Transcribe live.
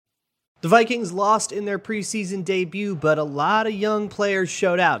The Vikings lost in their preseason debut, but a lot of young players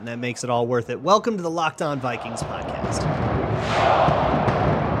showed out, and that makes it all worth it. Welcome to the Locked On Vikings podcast.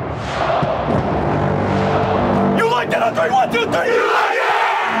 You like that on 3, 1, 2, 3, you like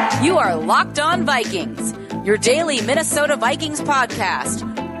it! You are Locked On Vikings, your daily Minnesota Vikings podcast,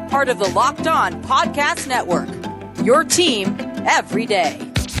 part of the Locked On Podcast Network, your team every day.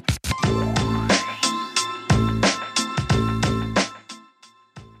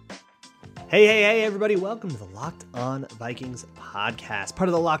 Hey, everybody. Welcome to the Locked On Vikings podcast, part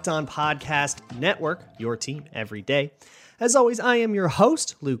of the Locked On Podcast Network, your team every day. As always, I am your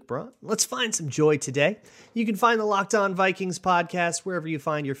host, Luke Braun. Let's find some joy today. You can find the Locked On Vikings podcast wherever you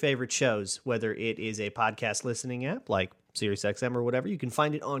find your favorite shows, whether it is a podcast listening app like SiriusXM or whatever. You can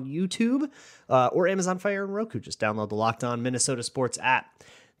find it on YouTube or Amazon Fire and Roku. Just download the Locked On Minnesota Sports app.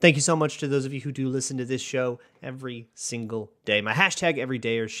 Thank you so much to those of you who do listen to this show every single day. My hashtag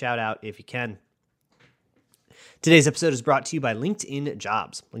everydayers, shout out if you can. Today's episode is brought to you by LinkedIn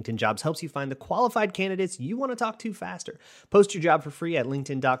Jobs. LinkedIn Jobs helps you find the qualified candidates you want to talk to faster. Post your job for free at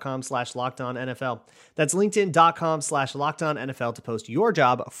linkedin.com/lockedonnfl. That's linkedin.com/lockedonnfl to post your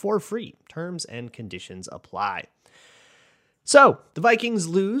job for free. Terms and conditions apply. So, the Vikings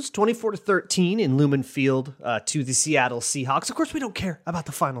lose 24-13 in Lumen Field to the Seattle Seahawks. Of course, we don't care about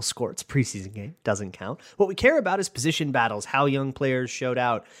the final score. It's a preseason game. Doesn't count. What we care about is position battles, how young players showed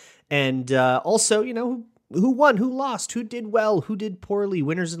out, and also, who won, who lost, who did well, who did poorly,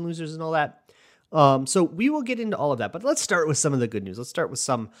 winners and losers and all that. So we will get into all of that, but let's start with some of the good news. Let's start with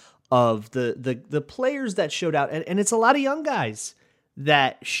some of the players that showed out, and it's a lot of young guys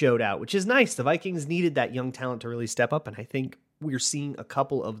that showed out, which is nice. The Vikings needed that young talent to really step up, and I think we're seeing a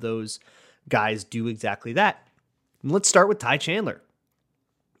couple of those guys do exactly that. And let's start with Ty Chandler,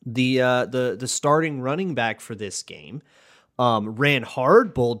 the starting running back for this game. Ran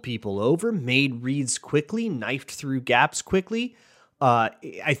hard, bowled people over, made reads quickly, knifed through gaps quickly.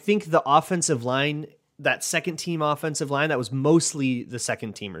 I think the offensive line, that second team offensive line, that was mostly the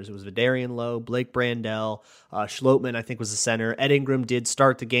second teamers. It was Vidarian Lowe, Blake Brandel, Schlotman, I think, was the center. Ed Ingram did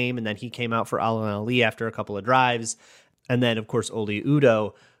start the game, and then he came out for Alan Ali after a couple of drives. And then, of course, Oli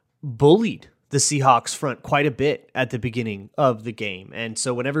Udoh bullied the Seahawks front quite a bit at the beginning of the game. And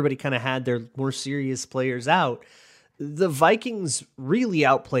so when everybody kind of had their more serious players out, the Vikings really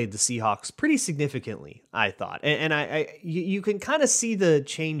outplayed the Seahawks pretty significantly, I thought. And you can kind of see the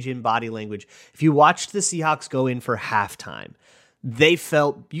change in body language. If you watched the Seahawks go in for halftime,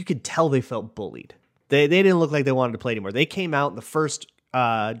 you could tell they felt bullied. They didn't look like they wanted to play anymore. They came out in the first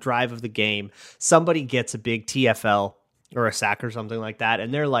drive of the game. Somebody gets a big TFL or a sack or something like that,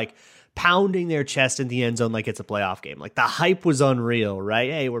 and they're like pounding their chest in the end zone like it's a playoff game. Like, the hype was unreal, right?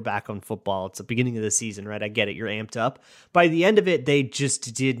 Hey, we're back on football. It's the beginning of the season, right? I get it. You're amped up. By the end of it, they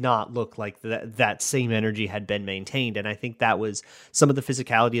just did not look like that same energy had been maintained. And I think that was some of the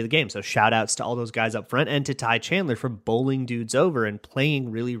physicality of the game. So shout outs to all those guys up front and to Ty Chandler for bowling dudes over and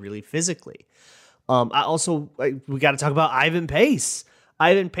playing really, really physically. We got to talk about Ivan Pace.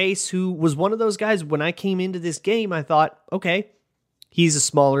 Ivan Pace, who was one of those guys, when I came into this game, I thought, okay, he's a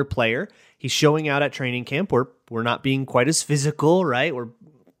smaller player. He's showing out at training camp. We're not being quite as physical, right? We're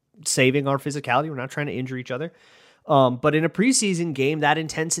saving our physicality. We're not trying to injure each other. But in a preseason game, that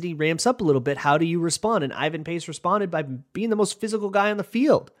intensity ramps up a little bit. How do you respond? And Ivan Pace responded by being the most physical guy on the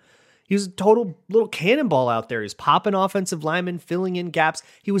field. He was a total little cannonball out there. He's popping offensive linemen, filling in gaps.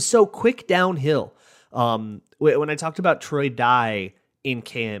 He was so quick downhill. When I talked about Troy Dye in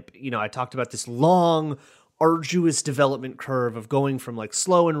camp, I talked about this long, arduous development curve of going from like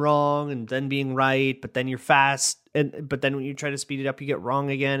slow and wrong and then being right, but then you're fast. But then when you try to speed it up, you get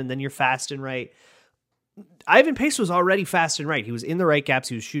wrong again, and then you're fast and right. Ivan Pace was already fast and right. He was in the right gaps.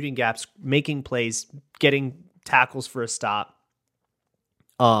 He was shooting gaps, making plays, getting tackles for a stop.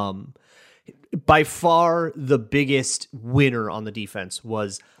 By far the biggest winner on the defense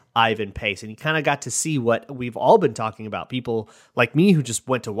was Ivan Pace. And you kind of got to see what we've all been talking about. People like me who just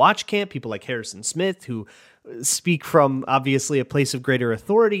went to watch camp, people like Harrison Smith who speak from obviously a place of greater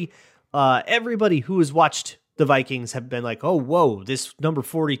authority. Everybody who has watched the Vikings have been like, oh, whoa, this number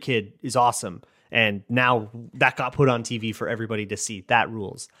 40 kid is awesome. And now that got put on TV for everybody to see. That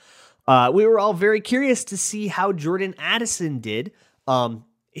rules. We were all very curious to see how Jordan Addison did.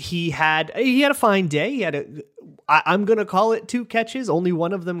 He had a fine day. I'm going to call it 2 catches. Only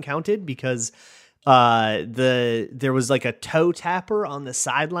one of them counted because There was like a toe tapper on the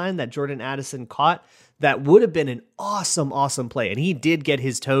sideline that Jordan Addison caught that would have been an awesome play. And he did get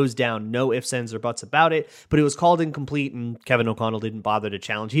his toes down, no ifs, ands, or buts about it, but it was called incomplete and Kevin O'Connell didn't bother to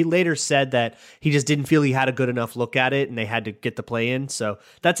challenge. He later said that he just didn't feel he had a good enough look at it and they had to get the play in. So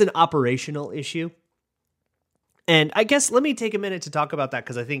that's an operational issue. And I guess let me take a minute to talk about that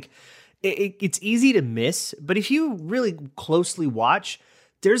because I think it's easy to miss, but if you really closely watch,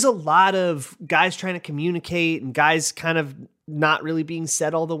 there's a lot of guys trying to communicate and guys kind of not really being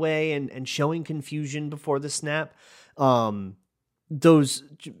set all the way and showing confusion before the snap. Those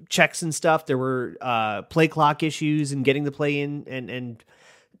checks and stuff, there were play clock issues and getting the play in and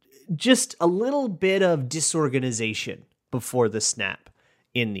just a little bit of disorganization before the snap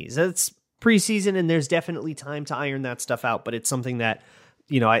in these. That's preseason and there's definitely time to iron that stuff out, but it's something that,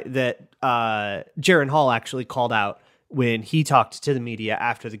 Jaron Hall actually called out when he talked to the media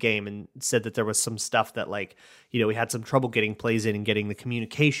after the game and said that there was some stuff that we had some trouble getting plays in and getting the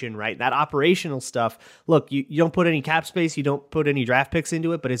communication right. That operational stuff, look, you don't put any cap space, you don't put any draft picks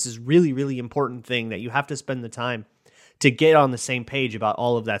into it, but it's this really, really important thing that you have to spend the time to get on the same page about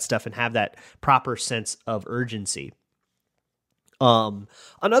all of that stuff and have that proper sense of urgency.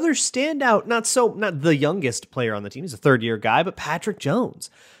 Another standout, not the youngest player on the team, he's a third-year guy, but Patrick Jones.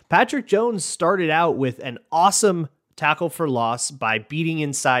 Patrick Jones started out with an awesome tackle for loss by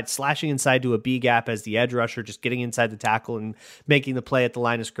slashing inside to a B gap as the edge rusher, just getting inside the tackle and making the play at the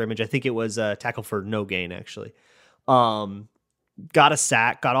line of scrimmage. I think it was a tackle for no gain, actually. Got a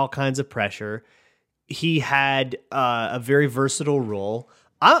sack, got all kinds of pressure. He had a very versatile role.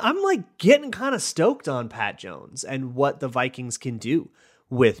 I'm getting kind of stoked on Pat Jones and what the Vikings can do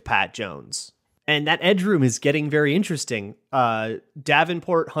with Pat Jones. And that edge room is getting very interesting.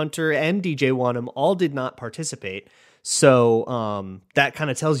 Davenport, Hunter, and DJ Wanham all did not participate. So that kind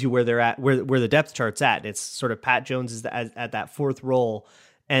of tells you where they're at, where the depth chart's at. It's sort of Pat Jones is at that fourth role,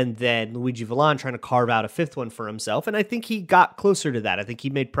 and then Luigi Villon trying to carve out a fifth one for himself. And I think he got closer to that. I think he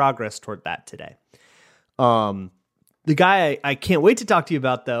made progress toward that today. The guy I can't wait to talk to you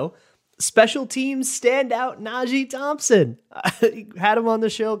about, though, special teams standout Najee Thompson. I had him on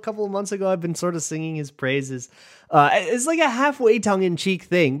the show a couple of months ago. I've been sort of singing his praises. It's like a halfway tongue-in-cheek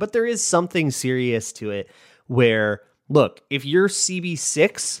thing, but there is something serious to it where, look, if you're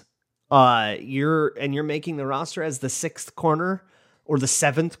CB6, you're making the roster as the sixth corner or the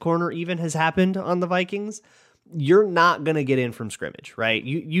seventh corner even has happened on the Vikings, you're not going to get in from scrimmage, right?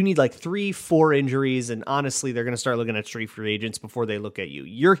 You need like 3-4 injuries, and honestly, they're going to start looking at street free agents before they look at you.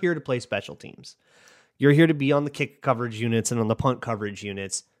 You're here to play special teams. You're here to be on the kick coverage units and on the punt coverage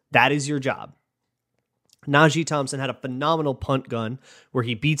units. That is your job. Najee Thompson had a phenomenal punt gun where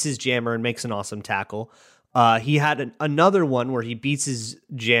he beats his jammer and makes an awesome tackle. He had another one where he beats his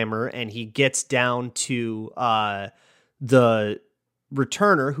jammer and he gets down to the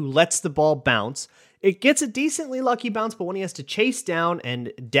returner who lets the ball bounce. It gets a decently lucky bounce, but when he has to chase down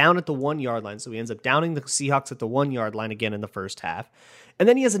and down at the 1 yard line, so he ends up downing the Seahawks at the 1 yard line again in the first half. And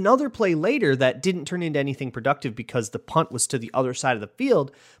then he has another play later that didn't turn into anything productive because the punt was to the other side of the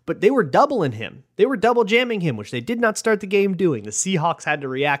field, but they were doubling him. They were double jamming him, which they did not start the game doing. The Seahawks had to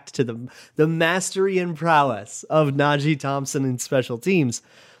react to the mastery and prowess of Najee Thompson in special teams.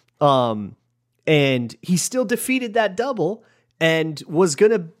 And he still defeated that double and was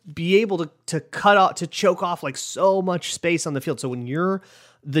going to be able to choke off like so much space on the field. So when you're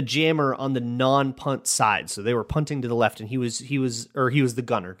the jammer on the non-punt side, so they were punting to the left and he was the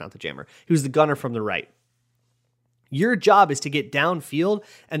gunner, not the jammer. He was the gunner from the right. Your job is to get downfield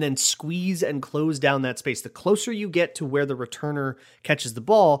and then squeeze and close down that space. The closer you get to where the returner catches the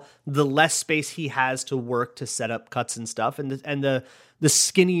ball, the less space he has to work to set up cuts and stuff. And the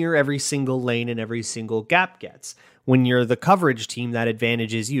skinnier every single lane and every single gap gets. When you're the coverage team, that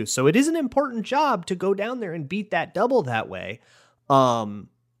advantages you. So it is an important job to go down there and beat that double that way.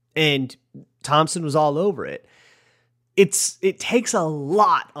 And Thompson was all over it. It takes a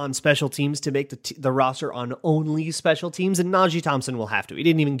lot on special teams to make the roster on only special teams, and Najee Thompson will have to. He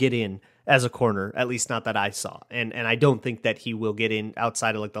didn't even get in as a corner, at least not that I saw. And I don't think that he will get in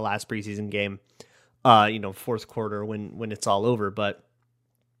outside of like the last preseason game, fourth quarter when it's all over. But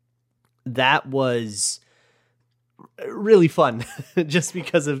that was really fun just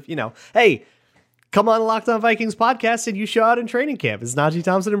because of, hey, come on the Locked On Vikings podcast and you show out in training camp. It's Najee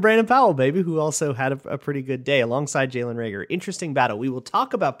Thompson and Brandon Powell, baby, who also had a pretty good day alongside Jalen Reagor. Interesting battle. We will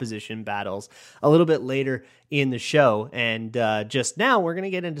talk about position battles a little bit later in the show. And just now, we're going to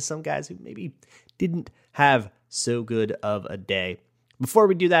get into some guys who maybe didn't have so good of a day. Before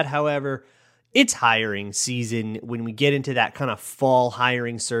we do that, however, it's hiring season when we get into that kind of fall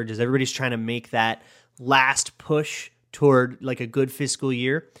hiring surge as everybody's trying to make that last push toward like a good fiscal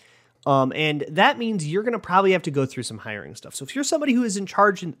year. And that means you're going to probably have to go through some hiring stuff. So if you're somebody who is in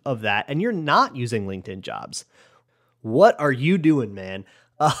charge of that and you're not using LinkedIn Jobs, what are you doing, man?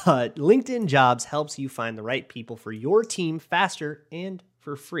 LinkedIn Jobs helps you find the right people for your team faster and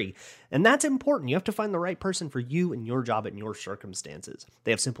for free. And that's important. You have to find the right person for you and your job and your circumstances.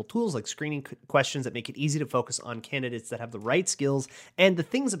 They have simple tools like screening questions that make it easy to focus on candidates that have the right skills and the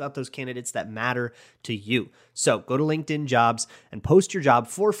things about those candidates that matter to you. So go to LinkedIn Jobs and post your job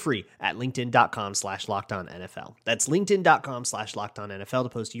for free at linkedin.com/LockedOnNFL. That's linkedin.com/LockedOnNFL to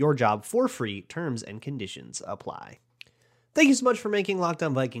post your job for free. Terms and conditions apply. Thank you so much for making Locked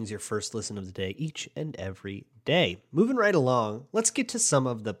On Vikings your first listen of the day each and every day. Moving right along, let's get to some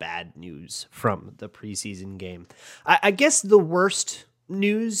of the bad news from the preseason game. I guess the worst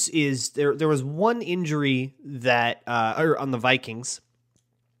news is there was one injury that on the Vikings,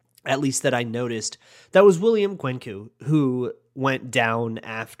 at least that I noticed, that was William Kwenku, who went down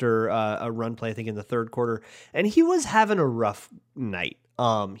after a run play, I think in the third quarter, and he was having a rough night.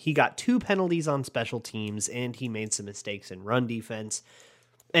 He got 2 penalties on special teams and he made some mistakes in run defense.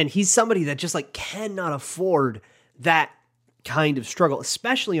 And he's somebody that just like cannot afford that kind of struggle,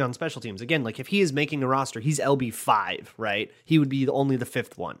 especially on special teams. Again, like if he is making the roster, he's LB5, right? He would be only the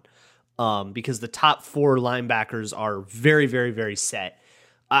 5th one. Because the top 4 linebackers are very, very, very set.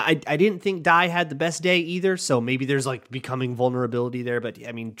 I didn't think Dye had the best day either, so maybe there's like becoming vulnerability there. But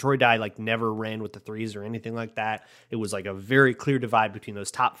I mean, Troy Dye like never ran with the 3s or anything like that. It was like a very clear divide between those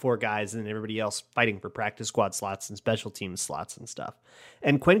top 4 guys and then everybody else fighting for practice squad slots and special team slots and stuff.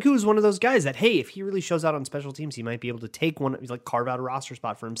 And Kwenku is one of those guys that, hey, if he really shows out on special teams, he might be able to take one, like carve out a roster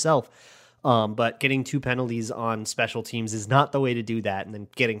spot for himself. But getting 2 penalties on special teams is not the way to do that, and then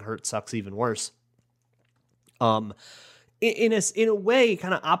getting hurt sucks even worse. In a way,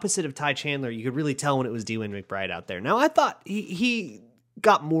 kind of opposite of Ty Chandler, you could really tell when it was DeWayne McBride out there. Now, I thought he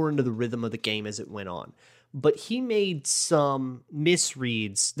got more into the rhythm of the game as it went on, but he made some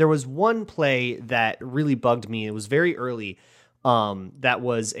misreads. There was one play that really bugged me. It was very early. That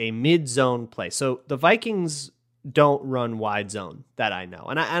was a mid-zone play. So the Vikings don't run wide zone that I know.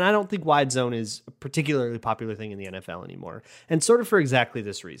 And I don't think wide zone is a particularly popular thing in the NFL anymore. And sort of for exactly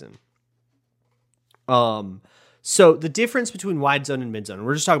this reason. So the difference between wide zone and mid zone, and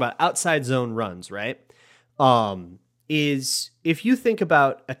we're just talking about outside zone runs, right? Is if you think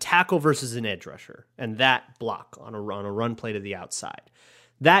about a tackle versus an edge rusher and that block on a run play to the outside,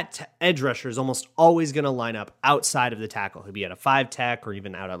 that edge rusher is almost always going to line up outside of the tackle. He'll be at a 5 tech or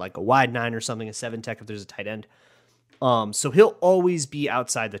even out at like a wide 9 or something, a 7 tech if there's a tight end. So he'll always be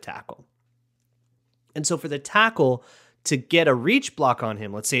outside the tackle. And so for the tackle to get a reach block on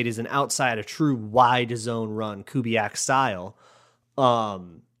him, let's say it is an outside, a true wide zone run, Kubiak style.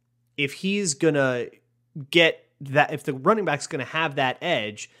 If he's going to get that, if the running back's going to have that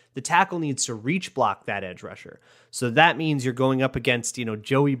edge, the tackle needs to reach block that edge rusher. So that means you're going up against,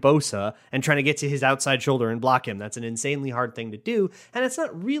 Joey Bosa and trying to get to his outside shoulder and block him. That's an insanely hard thing to do. And it's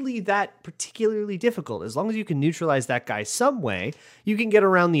not really that particularly difficult. As long as you can neutralize that guy some way, you can get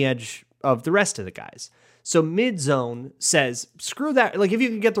around the edge of the rest of the guys. So mid-zone says, screw that. Like if you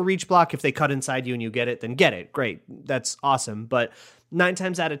can get the reach block, if they cut inside you and you get it, then get it. Great. That's awesome. But 9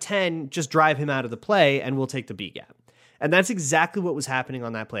 times out of 10, just drive him out of the play and we'll take the B gap. And that's exactly what was happening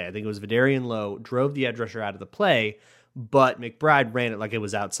on that play. I think it was Vidarian Lowe drove the edge rusher out of the play, but McBride ran it like it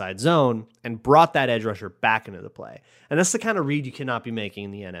was outside zone and brought that edge rusher back into the play. And that's the kind of read you cannot be making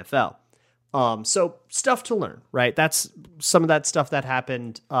in the NFL. So stuff to learn, right? That's some of that stuff that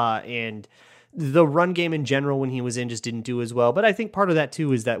happened. And the run game in general when he was in just didn't do as well. But I think part of that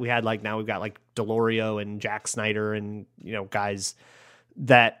too is that we've got like Delorio and Jack Snyder and, guys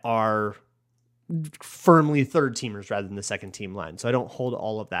that are firmly third teamers rather than the second team line. So I don't hold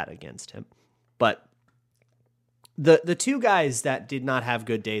all of that against him. But the 2 guys that did not have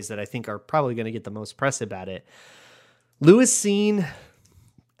good days that I think are probably going to get the most press about it, Lewis Seen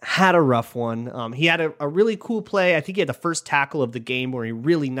had a rough one. He had a really cool play. I think he had the first tackle of the game where he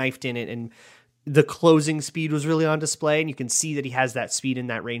really knifed in it and the closing speed was really on display. And you can see that he has that speed in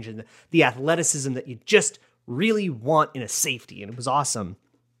that range and the athleticism that you just really want in a safety. And it was awesome.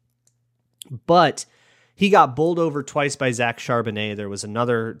 But he got bowled over twice by Zach Charbonnet. There was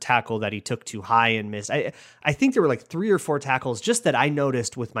another tackle that he took too high and missed. I think there were like 3 or 4 tackles just that I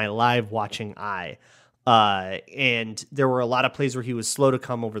noticed with my live watching eye. And there were a lot of plays where he was slow to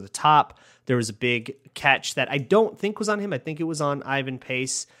come over the top. There was a big catch that I don't think was on him. I think it was on Ivan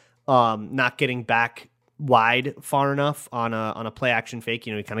Pace, not getting back wide far enough on a play action fake.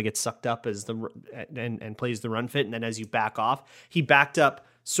 He kind of gets sucked up as and plays the run fit. And then as you back off, he backed up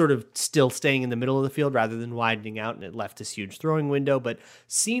sort of still staying in the middle of the field rather than widening out, and it left this huge throwing window. But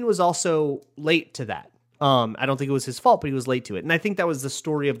Scene was also late to that. I don't think it was his fault, but he was late to it. And I think that was the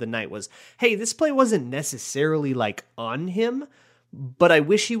story of the night was, hey, this play wasn't necessarily like on him, but I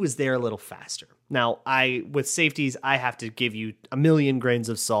wish he was there a little faster. Now, with safeties, I have to give you a million grains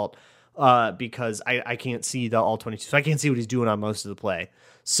of salt because I can't see the all 22. So I can't see what he's doing on most of the play.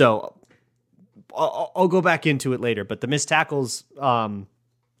 So I'll go back into it later. But the missed tackles,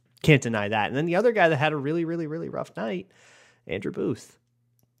 can't deny that. And then the other guy that had a really, really, really rough night, Andrew Booth.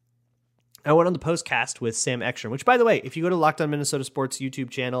 I went on the postcast with Sam Ekstrom, which, by the way, if you go to Locked On Minnesota Sports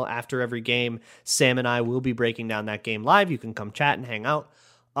YouTube channel after every game, Sam and I will be breaking down that game live. You can come chat and hang out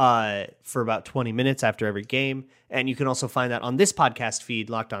for about 20 minutes after every game. And you can also find that on this podcast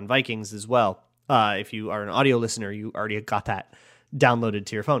feed, Locked On Vikings, as well. If you are an audio listener, you already got that downloaded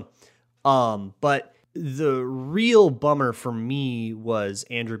to your phone. But the real bummer for me was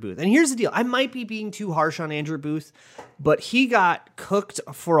Andrew Booth. And here's the deal. I might be being too harsh on Andrew Booth, but he got cooked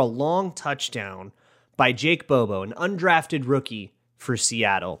for a long touchdown by Jake Bobo, an undrafted rookie for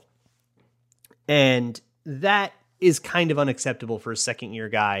Seattle. And that is kind of unacceptable for a second-year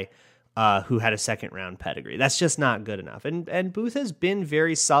guy who had a second-round pedigree. That's just not good enough. And Booth has been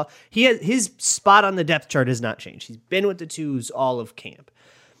very solid. His spot on the depth chart has not changed. He's been with the twos all of camp.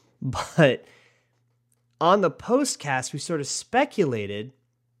 But on the postcast, we sort of speculated,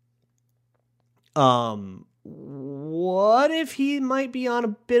 what if he might be on a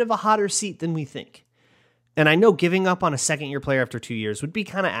bit of a hotter seat than we think? And I know giving up on a second-year player after 2 years would be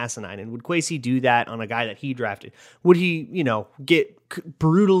kind of asinine. And would Kwesi do that on a guy that he drafted? Would he, get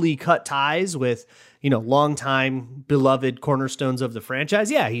brutally cut ties with, longtime beloved cornerstones of the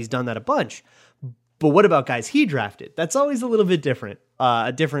franchise? Yeah, he's done that a bunch. But what about guys he drafted? That's always a little bit different,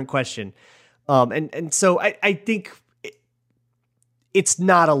 a different question. And so I think it's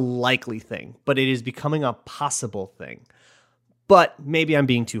not a likely thing, but it is becoming a possible thing. But maybe I'm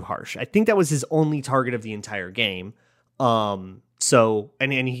being too harsh. I think that was his only target of the entire game. And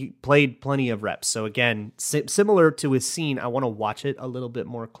he played plenty of reps. So again, similar to his Scene, I want to watch it a little bit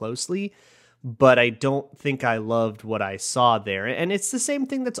more closely, but I don't think I loved what I saw there. And it's the same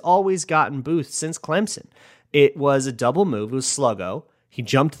thing that's always gotten Booth since Clemson. It was a double move. It was sluggo. He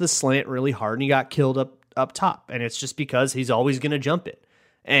jumped the slant really hard and he got killed up top. And it's just because he's always going to jump it.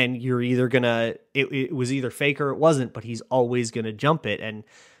 And you're either going to, it was either fake or it wasn't, but he's always going to jump it. And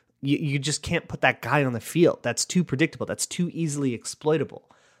you just can't put that guy on the field. That's too predictable. That's too easily exploitable.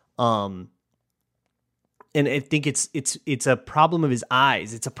 And I think it's a problem of his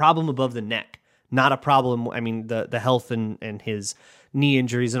eyes. It's a problem above the neck, not a problem. I mean, the health and his knee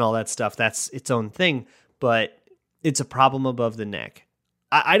injuries and all that stuff, that's its own thing, but it's a problem above the neck.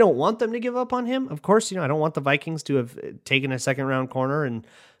 I don't want them to give up on him. Of course, I don't want the Vikings to have taken a second round corner and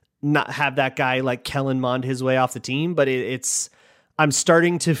not have that guy like Kellen Mond his way off the team, but I'm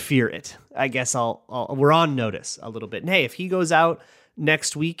starting to fear it. I guess we're on notice a little bit. And hey, if he goes out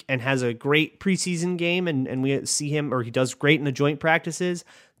next week and has a great preseason game and we see him, or he does great in the joint practices,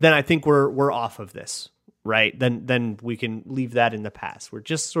 then I think we're off of this, right? Then we can leave that in the past. We're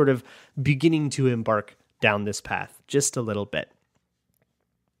just sort of beginning to embark down this path just a little bit.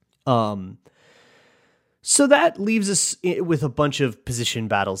 So that leaves us with a bunch of position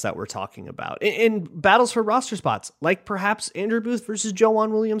battles that we're talking about, and battles for roster spots, like perhaps Andrew Booth versus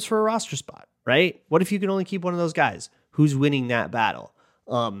Joejuan Williams for a roster spot, right? What if you can only keep one of those guys? Who's winning that battle?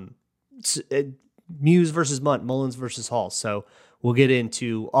 Muse versus Munt, Mullins versus Hall. So we'll get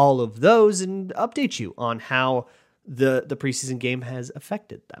into all of those and update you on how the preseason game has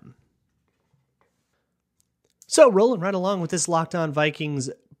affected them. So rolling right along with this Locked On Vikings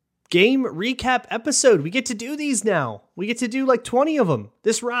game recap episode. We get to do these now. We get to do like 20 of them.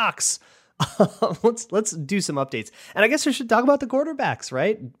 This rocks. Let's do some updates. And I guess we should talk about the quarterbacks,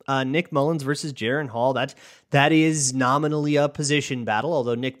 right? Nick Mullins versus Jaren Hall. That is nominally a position battle,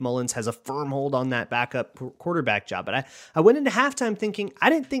 although Nick Mullins has a firm hold on that backup quarterback job. But I went into halftime thinking I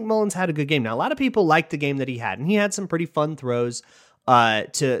didn't think Mullins had a good game. Now, a lot of people liked the game that he had, and he had some pretty fun throws.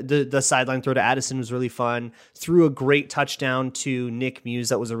 To the sideline throw to Addison was really fun. Threw a great touchdown to Nick Muse.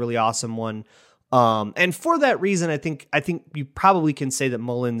 That was a really awesome one. And for that reason, I think you probably can say that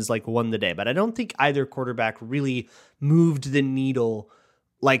Mullins won the day, but I don't think either quarterback really moved the needle.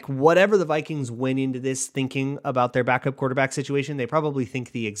 Like whatever the Vikings went into this thinking about their backup quarterback situation, they probably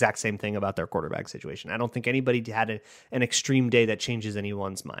think the exact same thing about their quarterback situation. I don't think anybody had an extreme day that changes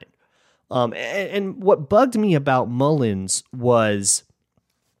anyone's mind. And what bugged me about Mullins was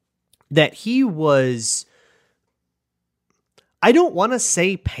that he was I don't want to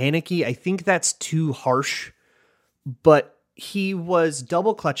say panicky. I think that's too harsh, but he was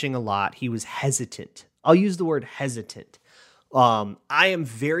double clutching a lot. He was hesitant. I'll use the word hesitant. I am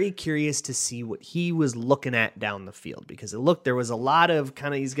very curious to see what he was looking at down the field, because there was a lot of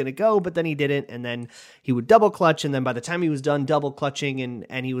kind of, he's going to go, but then he didn't. And then he would double clutch. And then by the time he was done double clutching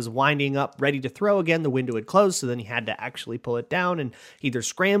and he was winding up ready to throw again, the window had closed. So then he had to actually pull it down and either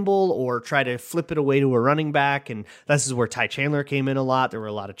scramble or try to flip it away to a running back. And this is where Ty Chandler came in a lot. There were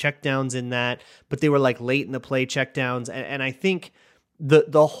a lot of checkdowns in that, but they were like late in the play checkdowns. And I think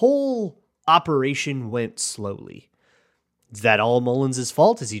the whole operation went slowly. Is that all Mullins'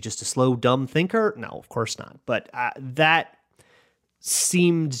 fault? Is he just a slow, dumb thinker? No, of course not. But that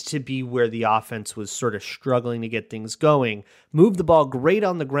seemed to be where the offense was sort of struggling to get things going. Moved the ball great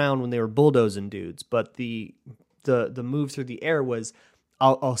on the ground when they were bulldozing dudes, but the move through the air was,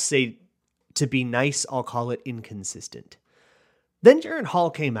 I'll say, to be nice, I'll call it inconsistent. Then Jaren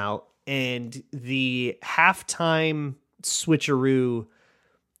Hall came out, and the halftime switcheroo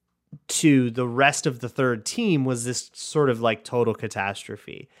to the rest of the third team was this sort of like total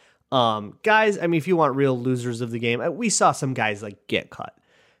catastrophe. Guys, I mean, if you want real losers of the game, we saw some guys like get cut.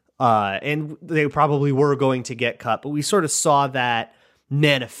 And they probably were going to get cut, but we sort of saw that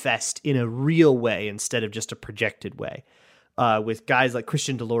manifest in a real way instead of just a projected way. With guys like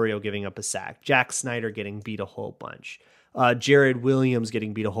Christian Delorio giving up a sack, Jack Snyder getting beat a whole bunch, Jared Williams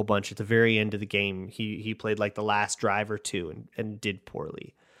getting beat a whole bunch at the very end of the game. He played like the last drive or two and did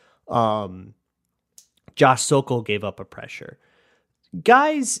poorly. Josh Sokol gave up a pressure.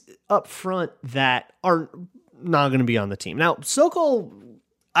 Guys up front that are not going to be on the team. Now, Sokol,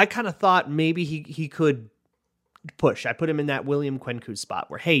 I kind of thought maybe he could push. I put him in that William Kwenku spot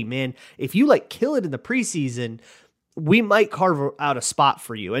where, hey, man, if you like kill it in the preseason, we might carve out a spot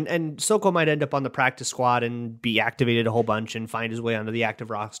for you. And Sokol might end up on the practice squad and be activated a whole bunch and find his way onto the active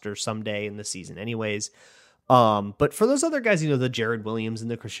roster someday in the season anyways. But for those other guys, the Jared Williams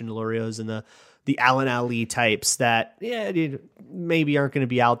and the Christian Delorios and the Allen Ali types that, maybe aren't going to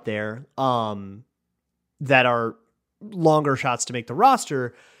be out there, that are longer shots to make the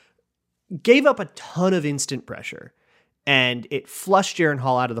roster, gave up a ton of instant pressure, and it flushed Jaren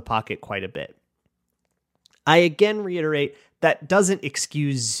Hall out of the pocket quite a bit. I again reiterate, that doesn't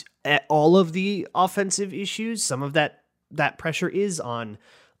excuse all of the offensive issues. Some of that pressure is on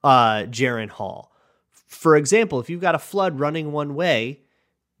Jaren Hall. For example, if you've got a flood running one way,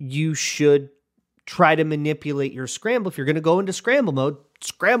 you should try to manipulate your scramble. If you're going to go into scramble mode,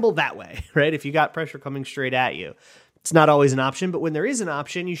 scramble that way, right? If you got pressure coming straight at you, it's not always an option, but when there is an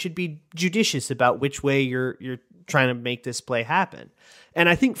option, you should be judicious about which way you're trying to make this play happen. And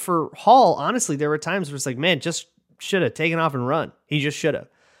I think for Hall, honestly, there were times where it's like, man, just should have taken off and run. He just should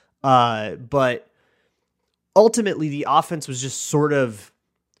have. But ultimately, the offense was just sort of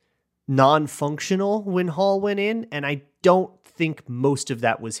non-functional when Hall went in, and I don't think most of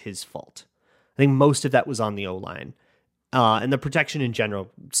that was his fault. I think most of that was on the O-line. And the protection in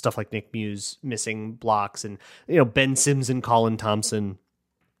general, stuff like Nick Muse missing blocks and, Ben Sims and Colin Thompson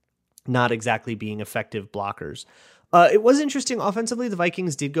not exactly being effective blockers. It was interesting offensively. The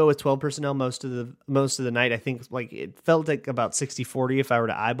Vikings did go with 12 personnel most of the night. I think it felt like about 60-40 if I were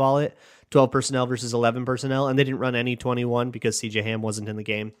to eyeball it, 12 personnel versus 11 personnel. And they didn't run any 21 because CJ Ham wasn't in the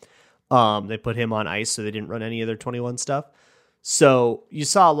game. They put him on ice, so they didn't run any of their 21 stuff. So you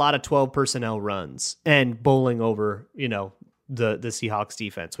saw a lot of 12 personnel runs and bowling over, the Seahawks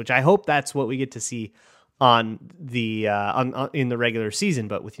defense, which I hope that's what we get to see on the in the regular season,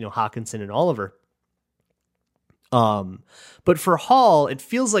 but with Hawkinson and Oliver. But for Hall, it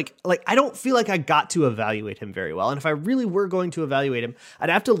feels like I don't feel like I got to evaluate him very well. And if I really were going to evaluate him, I'd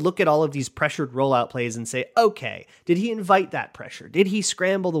have to look at all of these pressured rollout plays and say, okay, did he invite that pressure? Did he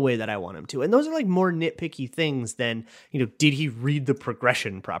scramble the way that I want him to? And those are like more nitpicky things than, did he read the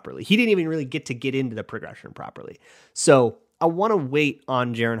progression properly? He didn't even really get into the progression properly. So I want to wait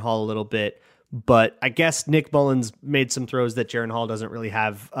on Jaren Hall a little bit, but I guess Nick Mullins made some throws that Jaren Hall doesn't really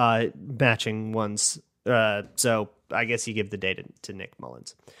have matching ones. So I guess you give the day to Nick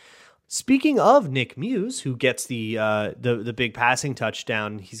Mullins. Speaking of Nick Muse, who gets the big passing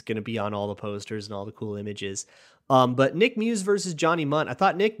touchdown, he's going to be on all the posters and all the cool images. But Nick Muse versus Johnny Munt, I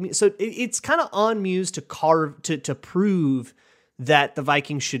thought it's kind of on Muse to prove that the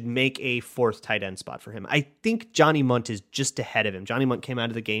Vikings should make a fourth tight end spot for him. I think Johnny Munt is just ahead of him. Johnny Munt came out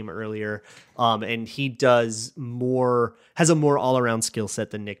of the game earlier, and he has a more all-around skill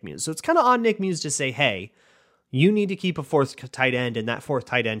set than Nick Muse. So it's kind of on Nick Muse to say, hey, you need to keep a fourth tight end, and that fourth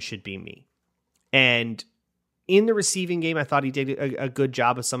tight end should be me. And in the receiving game, I thought he did a good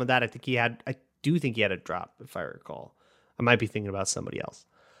job of some of that. I do think he had a drop, if I recall. I might be thinking about somebody else.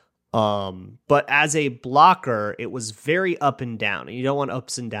 But as a blocker, it was very up and down. And you don't want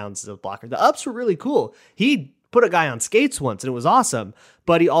ups and downs as a blocker. The ups were really cool. He put a guy on skates once and it was awesome,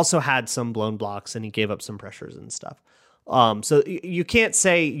 but he also had some blown blocks and he gave up some pressures and stuff. So you can't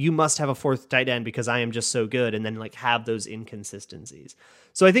say you must have a fourth tight end because I am just so good and then like have those inconsistencies.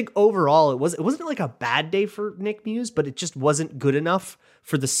 So I think overall it wasn't like a bad day for Nick Muse, but it just wasn't good enough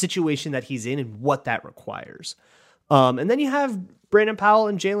for the situation that he's in and what that requires. And then you have Brandon Powell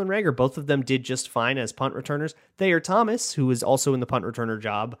and Jalen Reagor. Both of them did just fine as punt returners. Thayer Thomas, who is also in the punt returner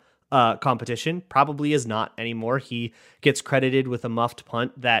job competition, probably is not anymore. He gets credited with a muffed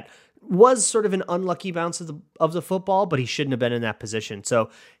punt that was sort of an unlucky bounce of the football, but he shouldn't have been in that position.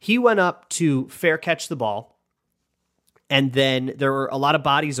 So he went up to fair catch the ball, and then there were a lot of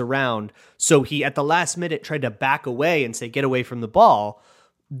bodies around. So he, at the last minute, tried to back away and say, get away from the ball.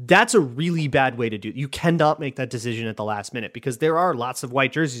 That's a really bad way to do it. You cannot make that decision at the last minute because there are lots of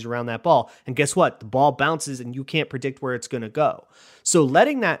white jerseys around that ball. And guess what? The ball bounces and you can't predict where it's going to go. So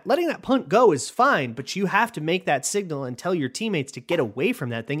letting that punt go is fine, but you have to make that signal and tell your teammates to get away from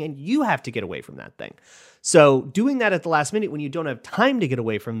that thing, and you have to get away from that thing. So doing that at the last minute when you don't have time to get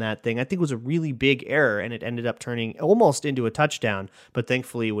away from that thing, I think was a really big error, and it ended up turning almost into a touchdown. But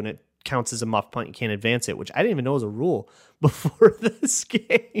thankfully, when it counts as a muff punt, you can't advance it, which I didn't even know was a rule before this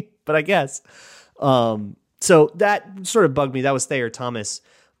game, but I guess. So that sort of bugged me. That was Thayer Thomas.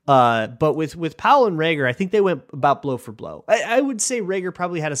 But with Powell and Reagor, I think they went about blow for blow. I would say Reagor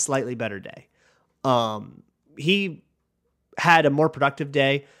probably had a slightly better day. He had a more productive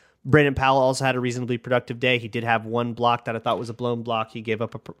day. Brandon Powell also had a reasonably productive day. He did have one block that I thought was a blown block. He gave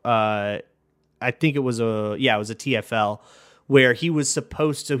up I think it was a TFL where he was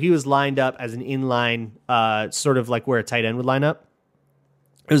supposed to, he was lined up as an inline, sort of like where a tight end would line up.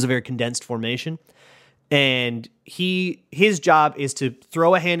 It was a very condensed formation. And his job is to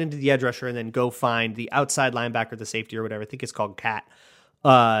throw a hand into the edge rusher and then go find the outside linebacker, the safety or whatever. I think it's called cat.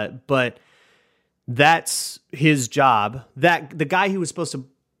 But that's his job. That the guy who was supposed to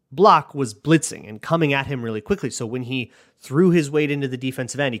block was blitzing and coming at him really quickly. So when he threw his weight into the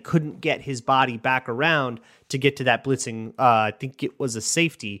defensive end, he couldn't get his body back around to get to that blitzing. I think it was a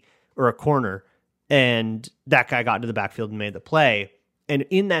safety or a corner. And that guy got into the backfield and made the play. And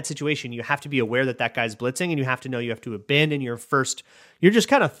in that situation, you have to be aware that guy's blitzing, and you have to know you have to abandon your first. You're just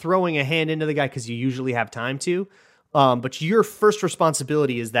kind of throwing a hand into the guy because you usually have time to. But your first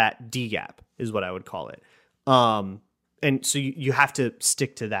responsibility is that D gap, is what I would call it. And so you have to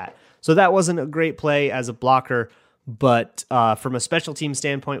stick to that. So that wasn't a great play as a blocker, but from a special team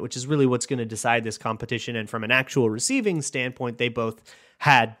standpoint, which is really what's going to decide this competition, and from an actual receiving standpoint, they both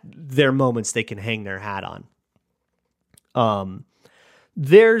had their moments they can hang their hat on. I'm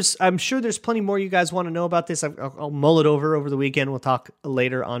sure there's plenty more you guys want to know about this. I'll mull it over the weekend. We'll talk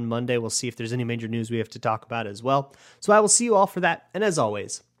later on Monday. We'll see if there's any major news we have to talk about as well. So I will see you all for that. And as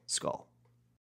always, Skull.